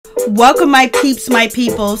Welcome my peeps, my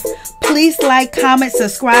peoples. Please like, comment,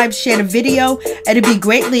 subscribe, share the video. It'd be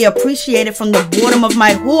greatly appreciated from the bottom of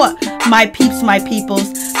my heart. My peeps, my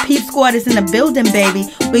peoples. Peep Squad is in the building, baby.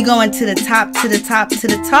 We're going to the top, to the top, to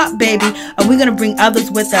the top, baby. And we're going to bring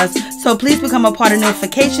others with us. So please become a part of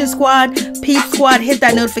Notification Squad. Peep Squad, hit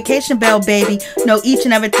that notification bell, baby. Know each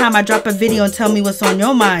and every time I drop a video and tell me what's on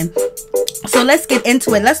your mind. So let's get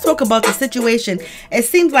into it. Let's talk about the situation. It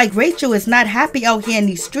seems like Rachel is not happy out here in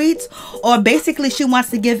these streets, or basically she wants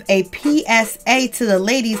to give a PsA to the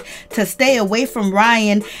ladies to stay away from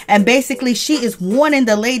Ryan, and basically she is warning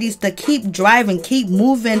the ladies to keep driving, keep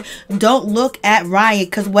moving, don't look at Ryan,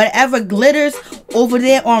 because whatever glitters over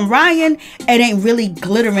there on Ryan, it ain't really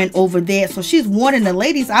glittering over there. So she's warning the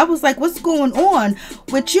ladies. I was like, what's going on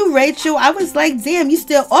with you, Rachel? I was like, damn, you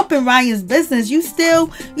still up in Ryan's business, you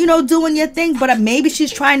still, you know, doing your thing. But maybe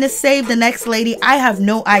she's trying to save the next lady. I have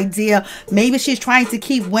no idea. Maybe she's trying to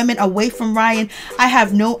keep women away from Ryan. I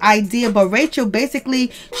have no idea. But Rachel,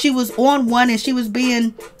 basically, she was on one and she was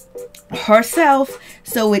being herself.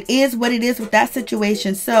 So it is what it is with that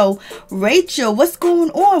situation. So Rachel, what's going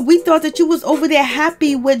on? We thought that you was over there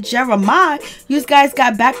happy with Jeremiah. You guys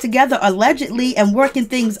got back together allegedly and working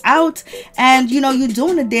things out, and you know, you're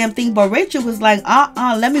doing the damn thing. But Rachel was like,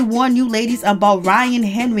 let me warn you ladies about Ryan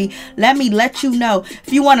Henry. Let me let you know,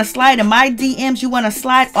 if you want to slide in my DMs, you want to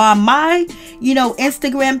slide on my, you know,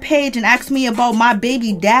 Instagram page and ask me about my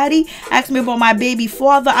baby daddy, ask me about my baby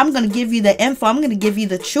father, I'm going to give you the info. I'm going to give you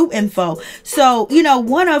the true info. So, you know,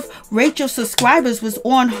 one of Rachel's subscribers was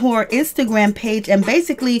on her Instagram page and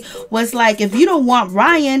basically was like, if you don't want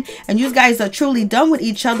Ryan and you guys are truly done with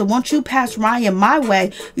each other, won't you pass Ryan my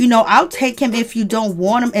way? You know, I'll take him if you don't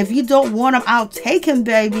want him. If you don't want him, I'll take him,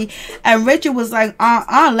 baby. And Rachel was like,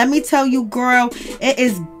 let me tell you, girl, it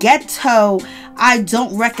is ghetto. I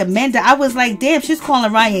don't recommend it. I was like, damn, she's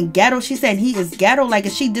calling Ryan ghetto. She said he is ghetto. Like,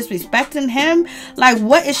 is she disrespecting him? Like,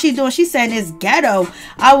 what is she doing? She said it's ghetto.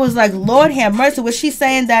 I was like, Lord have mercy. Was she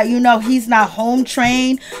saying that, you know, he's not home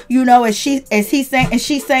trained? You know, is she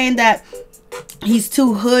saying that he's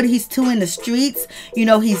too hood, he's too in the streets, you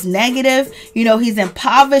know, he's negative, you know, he's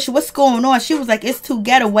impoverished? What's going on? She was like, it's too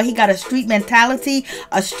ghetto. What, he got a street mentality,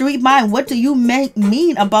 a street mind? What do you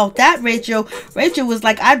mean about that, Rachel? Rachel was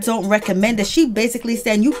like, I don't recommend it. She basically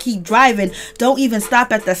said, you keep driving, don't even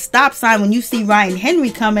stop at the stop sign when you see Ryan Henry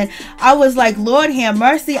coming. I was like, Lord have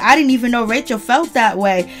mercy. I didn't even know Rachel felt that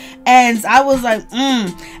way. And I was like,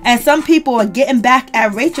 And some people are getting back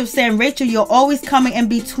at Rachel, saying, Rachel, you're always coming in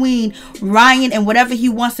between Ryan and whatever he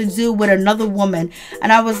wants to do with another woman.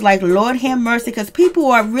 And I was like, Lord have mercy, because people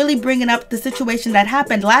are really bringing up the situation that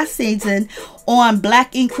happened last season on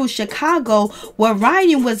Black Ink Crew Chicago, where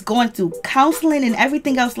Ryan was going through counseling and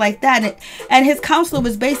everything else like that. And his counselor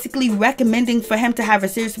was basically recommending for him to have a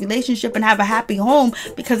serious relationship and have a happy home,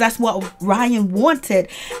 because that's what Ryan wanted.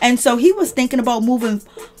 And so he was thinking about moving,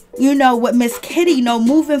 you know, with Miss Kitty, you know,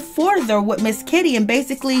 moving further with Miss Kitty and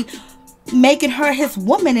basically making her his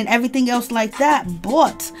woman and everything else like that.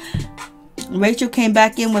 But Rachel came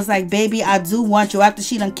back in, was like, baby, I do want you, after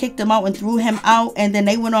she done kicked him out and threw him out, and then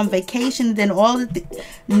they went on vacation. Then all the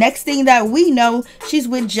next thing that we know, she's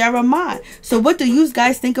with Jeremiah. So what do you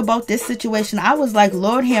guys think about this situation? I was like,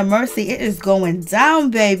 Lord have mercy, it is going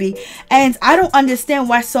down, baby. And I don't understand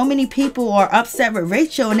why so many people are upset with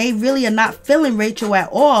Rachel, and they really are not feeling Rachel at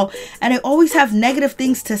all, and they always have negative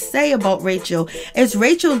things to say about Rachel. Is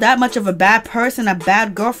Rachel that much of a bad person, a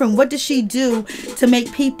bad girlfriend? What does she do to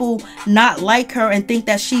make people not like her and think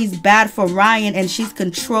that she's bad for Ryan and she's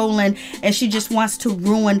controlling and she just wants to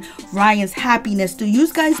ruin Ryan's happiness? Do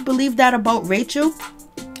you guys believe that about Rachel?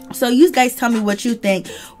 So you guys tell me what you think.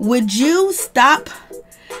 Would you stop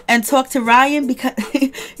and talk to Ryan because,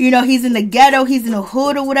 you know, he's in the ghetto, he's in the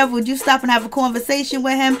hood or whatever? Would you stop and have a conversation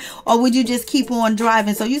with him, or would you just keep on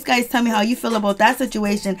driving? So you guys tell me how you feel about that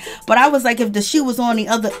situation. But I was like, if the shoe was on the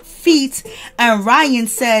other feet and Ryan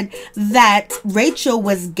said that Rachel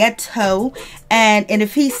was ghetto, and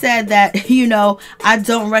if he said that, you know, I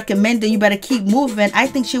don't recommend it, you better keep moving, I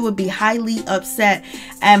think she would be highly upset.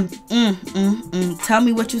 And tell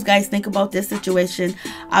me what you guys think about this situation.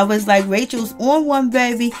 I was like, Rachel's on one,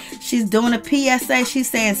 baby. She's doing a PsA. She's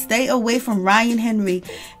saying stay away from Ryan Henry.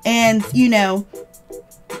 And, you know,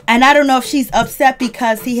 and I don't know if she's upset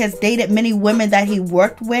because he has dated many women that he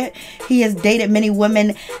worked with. He has dated many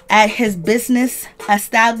women at his business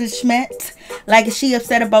establishment. Like, is she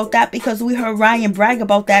upset about that? Because we heard Ryan brag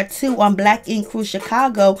about that too on Black Ink Crew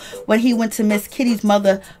Chicago when he went to Miss Kitty's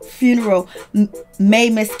mother funeral. May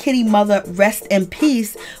Miss Kitty mother rest in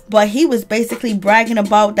peace. But he was basically bragging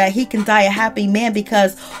about that he can die a happy man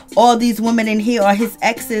because all these women in here are his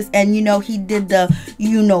exes, and you know he did the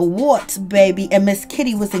you know what, baby, and Miss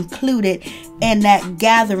Kitty was included in that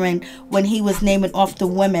gathering when he was naming off the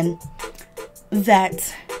women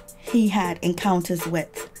that he had encounters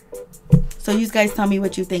with. So you guys tell me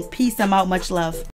what you think. Peace. I'm out. Much love.